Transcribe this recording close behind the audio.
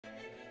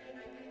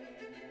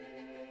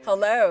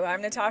Hello,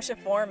 I'm Natasha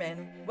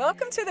Foreman.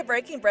 Welcome to the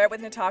Breaking Bread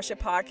with Natasha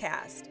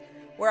podcast,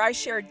 where I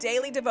share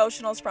daily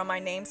devotionals from my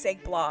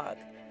namesake blog,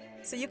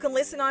 so you can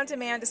listen on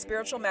demand to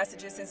spiritual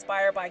messages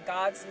inspired by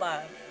God's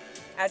love,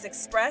 as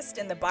expressed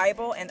in the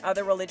Bible and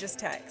other religious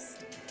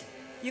texts.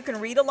 You can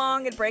read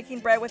along at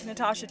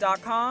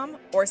breakingbreadwithnatasha.com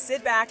or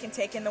sit back and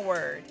take in the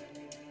word.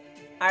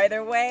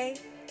 Either way,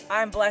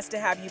 I'm blessed to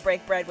have you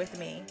break bread with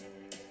me.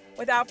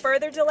 Without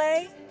further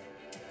delay,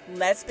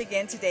 let's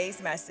begin today's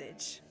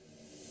message.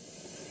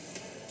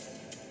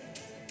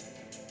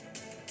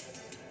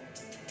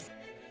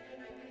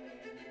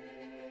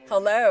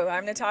 Hello,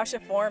 I'm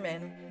Natasha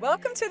Foreman.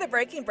 Welcome to the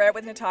Breaking Bread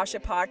with Natasha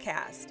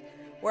podcast,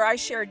 where I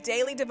share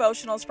daily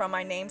devotionals from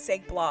my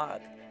namesake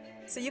blog,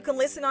 so you can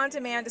listen on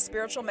demand to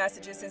spiritual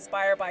messages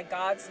inspired by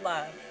God's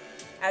love,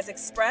 as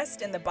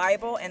expressed in the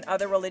Bible and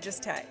other religious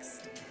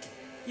texts.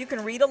 You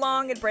can read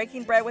along at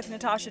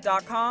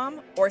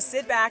breakingbreadwithnatasha.com or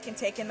sit back and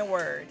take in the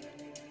word.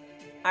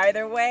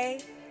 Either way,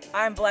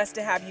 I'm blessed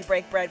to have you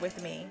break bread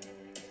with me.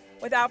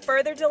 Without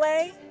further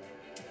delay,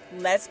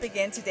 let's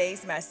begin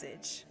today's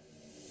message.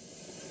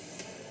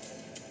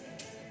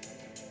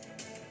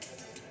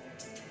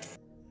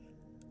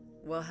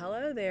 Well,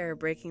 hello there,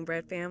 Breaking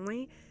Bread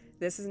family.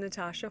 This is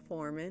Natasha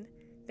Foreman.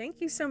 Thank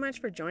you so much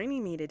for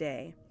joining me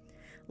today.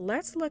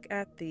 Let's look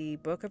at the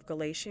book of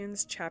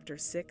Galatians, chapter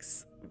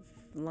 6,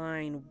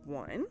 line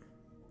 1.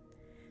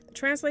 The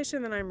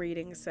translation that I'm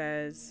reading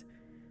says,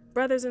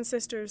 "Brothers and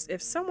sisters,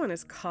 if someone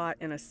is caught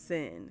in a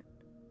sin,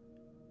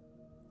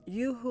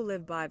 you who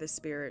live by the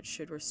Spirit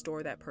should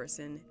restore that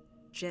person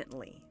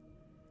gently.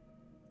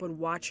 But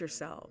watch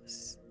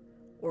yourselves,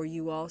 or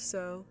you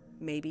also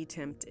may be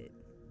tempted."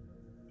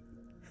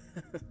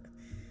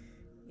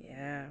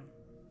 Yeah.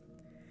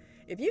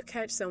 If you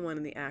catch someone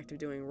in the act of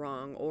doing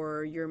wrong,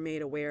 or you're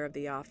made aware of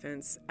the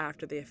offense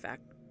after the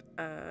effect,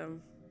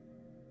 the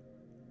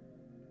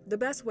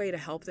best way to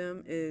help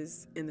them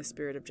is in the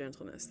spirit of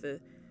gentleness, the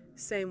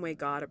same way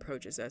God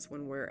approaches us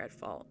when we're at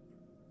fault.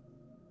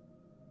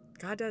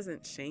 God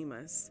doesn't shame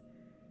us.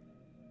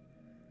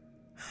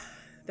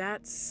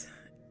 That's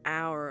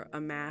our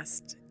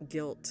amassed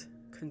guilt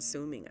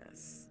consuming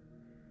us.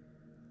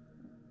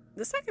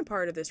 The second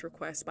part of this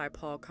request by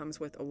Paul comes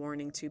with a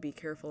warning to be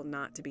careful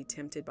not to be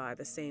tempted by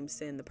the same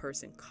sin the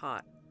person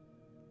caught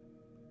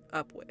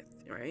up with,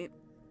 right?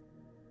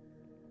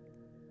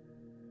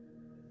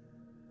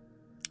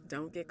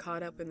 Don't get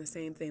caught up in the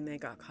same thing they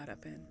got caught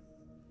up in.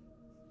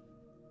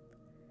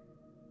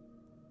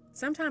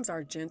 Sometimes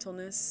our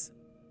gentleness,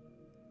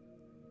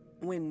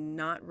 when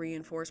not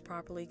reinforced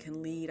properly,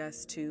 can lead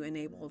us to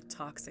enable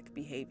toxic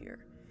behavior.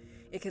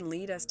 It can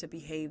lead us to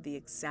behave the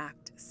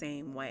exact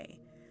same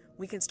way.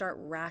 We can start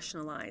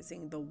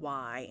rationalizing the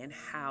why and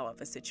how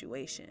of a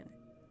situation.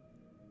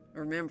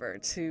 Remember,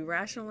 to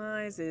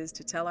rationalize is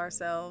to tell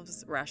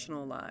ourselves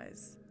rational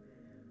lies.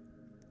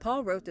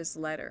 Paul wrote this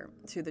letter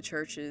to the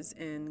churches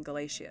in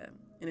Galatia.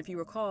 And if you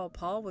recall,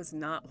 Paul was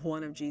not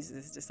one of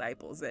Jesus'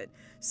 disciples that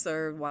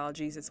served while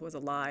Jesus was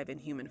alive in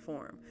human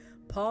form.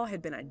 Paul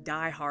had been a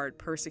diehard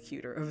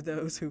persecutor of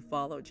those who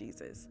followed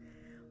Jesus.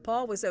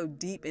 Paul was so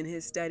deep in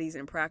his studies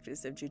and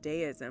practice of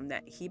Judaism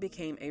that he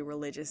became a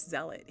religious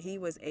zealot. He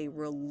was a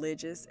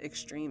religious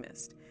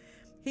extremist.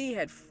 He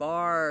had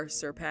far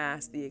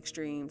surpassed the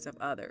extremes of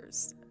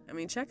others. I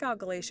mean, check out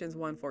Galatians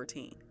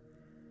 1:14.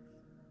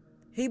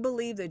 He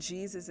believed that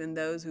Jesus and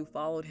those who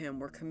followed him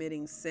were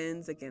committing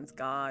sins against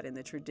God and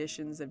the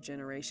traditions of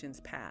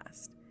generations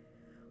past.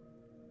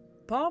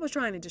 Paul was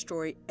trying to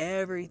destroy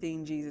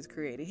everything Jesus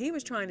created. He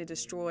was trying to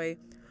destroy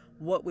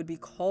what would be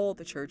called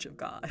the Church of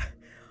God.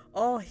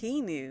 All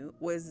he knew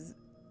was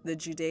the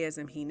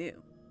Judaism he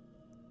knew.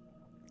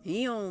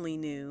 He only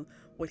knew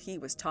what he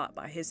was taught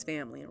by his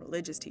family and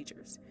religious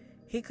teachers.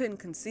 He couldn't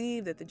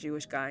conceive that the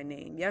Jewish guy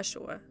named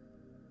Yeshua,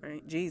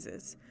 right,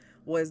 Jesus,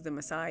 was the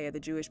Messiah the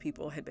Jewish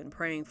people had been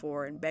praying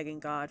for and begging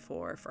God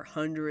for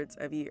hundreds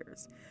of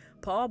years.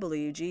 Paul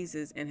believed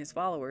Jesus and his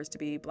followers to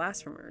be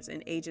blasphemers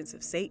and agents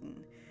of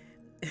Satan.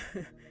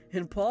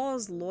 In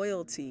Paul's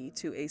loyalty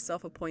to a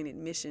self-appointed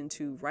mission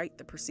to right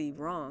the perceived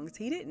wrongs,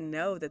 he didn't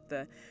know that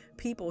the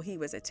people he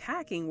was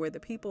attacking were the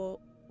people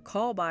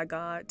called by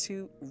God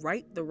to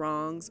right the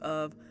wrongs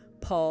of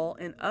Paul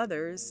and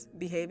others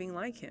behaving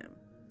like him.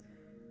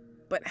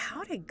 But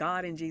how did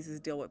God and Jesus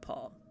deal with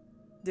Paul?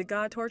 Did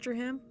God torture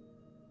him?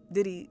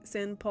 Did he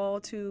send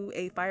Paul to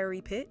a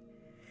fiery pit?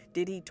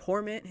 Did he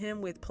torment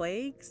him with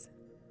plagues?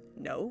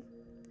 No.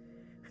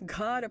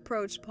 God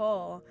approached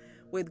Paul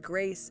with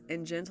grace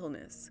and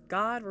gentleness.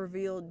 God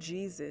revealed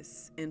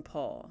Jesus in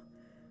Paul.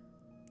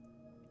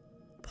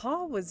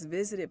 Paul was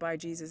visited by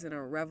Jesus in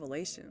a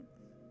revelation.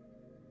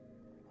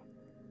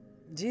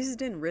 Jesus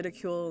didn't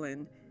ridicule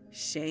and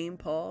shame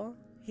Paul.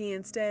 He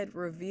instead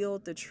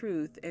revealed the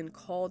truth and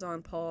called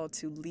on Paul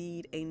to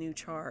lead a new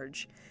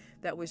charge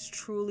that was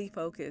truly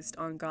focused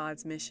on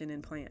God's mission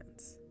and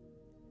plans.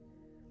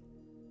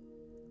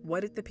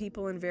 What did the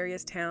people in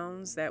various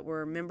towns that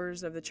were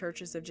members of the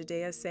churches of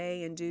Judea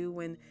say and do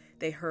when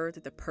they heard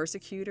that the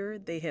persecutor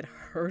they had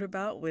heard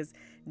about was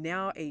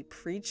now a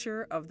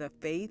preacher of the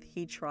faith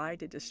he tried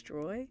to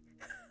destroy?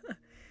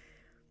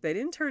 They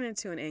didn't turn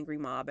into an angry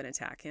mob and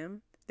attack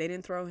him. They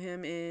didn't throw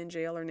him in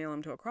jail or nail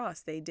him to a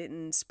cross. They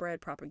didn't spread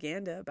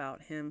propaganda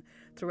about him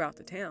throughout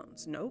the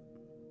towns. Nope.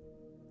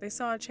 They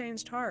saw a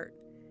changed heart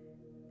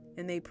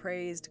and they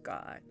praised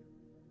God.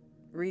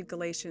 Read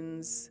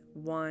Galatians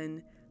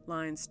 1,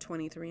 lines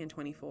 23 and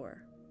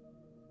 24.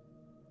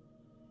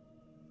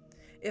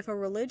 If a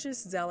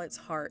religious zealot's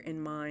heart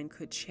and mind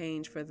could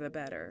change for the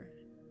better,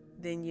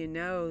 then you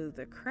know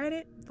the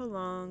credit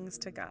belongs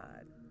to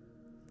God.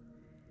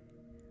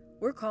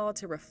 We're called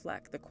to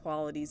reflect the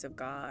qualities of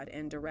God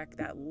and direct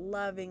that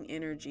loving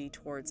energy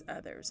towards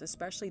others,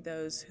 especially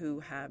those who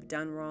have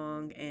done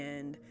wrong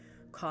and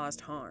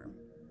caused harm.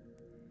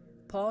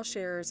 Paul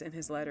shares in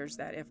his letters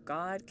that if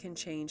God can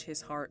change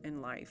his heart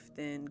and life,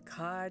 then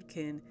God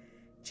can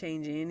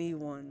change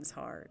anyone's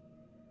heart.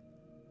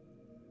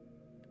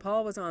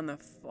 Paul was on the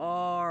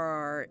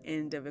far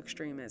end of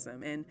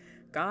extremism, and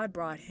God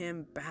brought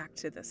him back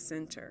to the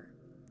center.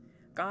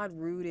 God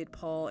rooted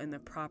Paul in the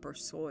proper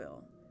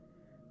soil.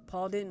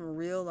 Paul didn't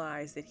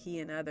realize that he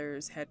and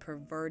others had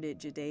perverted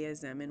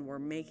Judaism and were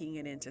making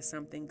it into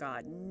something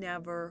God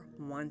never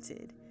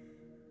wanted.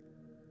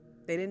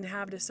 They didn't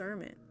have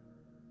discernment.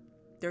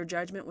 Their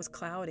judgment was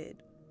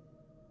clouded.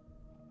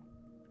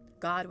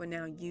 God would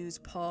now use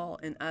Paul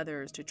and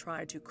others to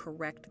try to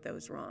correct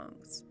those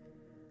wrongs.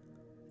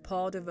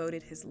 Paul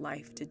devoted his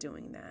life to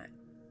doing that.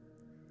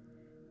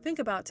 Think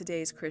about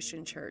today's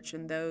Christian church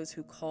and those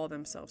who call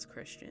themselves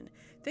Christian.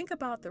 Think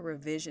about the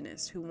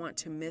revisionists who want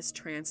to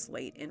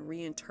mistranslate and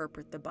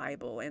reinterpret the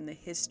Bible and the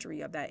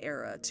history of that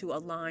era to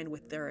align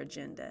with their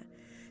agenda.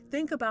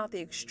 Think about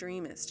the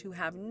extremists who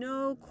have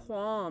no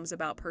qualms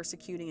about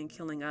persecuting and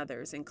killing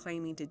others and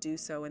claiming to do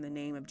so in the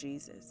name of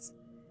Jesus.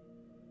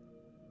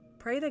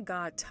 Pray that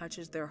God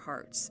touches their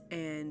hearts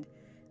and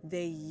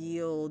they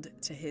yield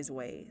to his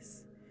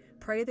ways.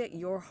 Pray that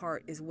your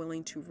heart is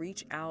willing to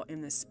reach out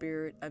in the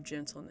spirit of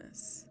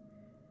gentleness.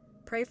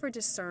 Pray for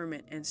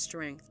discernment and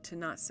strength to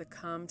not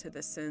succumb to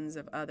the sins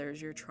of others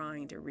you're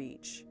trying to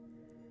reach.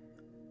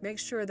 Make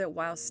sure that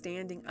while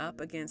standing up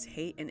against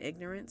hate and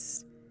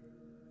ignorance,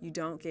 you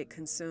don't get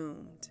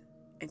consumed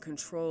and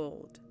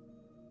controlled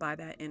by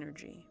that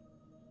energy.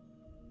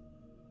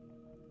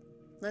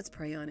 Let's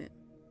pray on it.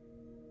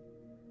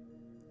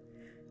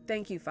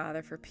 Thank you,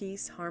 Father, for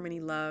peace, harmony,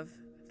 love,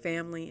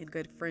 family, and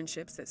good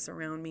friendships that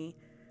surround me.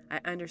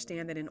 I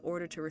understand that in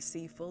order to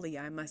receive fully,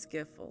 I must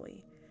give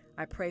fully.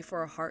 I pray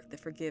for a heart that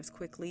forgives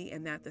quickly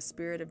and that the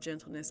spirit of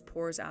gentleness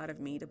pours out of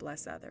me to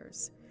bless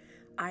others.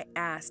 I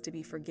ask to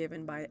be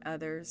forgiven by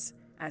others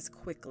as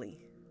quickly.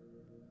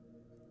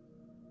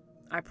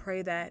 I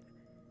pray that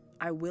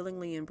I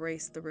willingly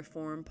embrace the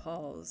reformed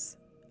Pauls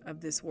of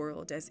this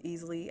world as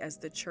easily as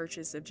the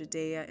churches of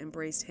Judea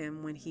embraced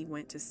him when he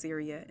went to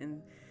Syria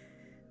and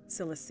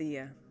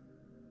Cilicia.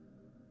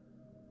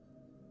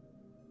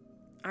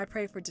 I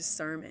pray for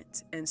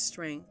discernment and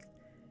strength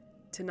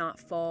to not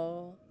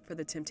fall for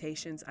the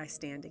temptations I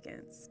stand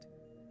against.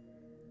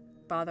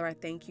 Father, I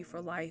thank you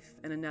for life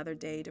and another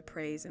day to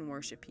praise and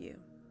worship you.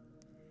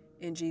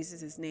 In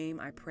Jesus' name,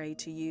 I pray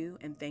to you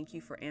and thank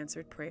you for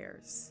answered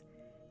prayers.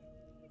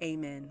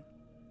 Amen.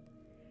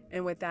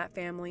 And with that,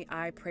 family,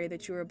 I pray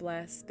that you are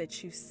blessed,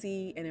 that you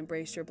see and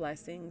embrace your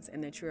blessings,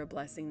 and that you are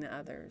blessing to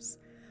others.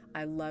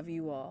 I love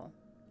you all.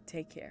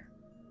 Take care.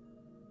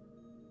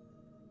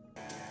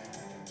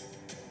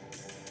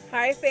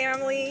 Hi,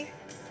 family.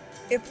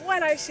 If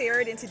what I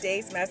shared in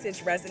today's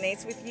message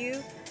resonates with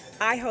you,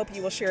 I hope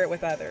you will share it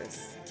with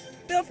others.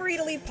 Feel free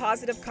to leave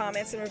positive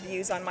comments and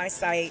reviews on my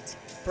site,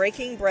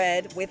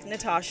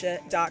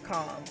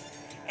 breakingbreadwithnatasha.com,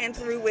 and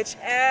through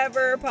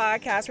whichever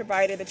podcast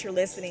provider that you're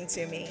listening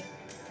to me.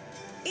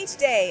 Each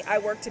day, I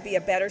work to be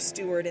a better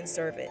steward and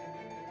servant.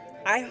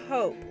 I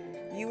hope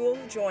you will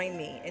join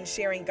me in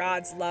sharing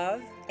God's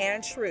love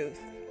and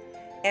truth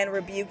and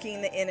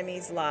rebuking the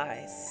enemy's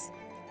lies.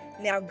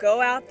 Now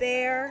go out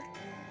there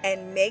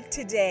and make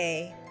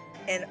today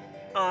an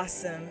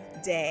awesome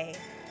day.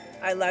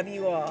 I love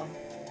you all.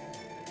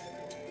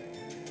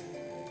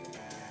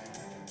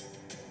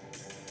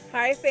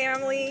 Hi,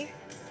 family.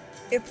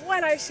 If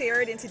what I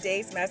shared in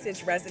today's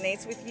message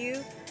resonates with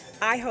you,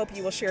 I hope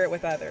you will share it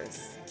with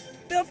others.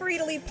 Feel free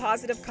to leave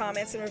positive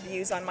comments and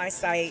reviews on my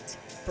site,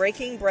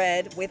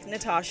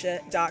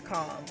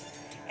 breakingbreadwithnatasha.com,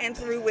 and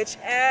through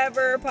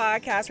whichever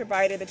podcast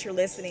provider that you're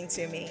listening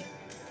to me.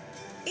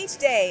 Each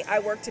day, I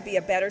work to be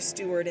a better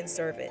steward and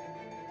servant.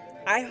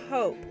 I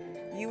hope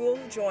you will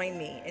join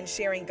me in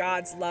sharing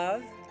God's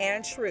love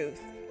and truth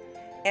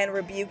and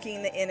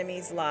rebuking the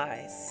enemy's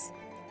lies.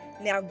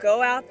 Now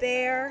go out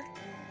there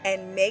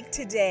and make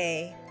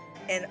today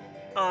an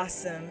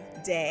awesome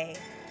day.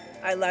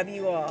 I love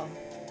you all.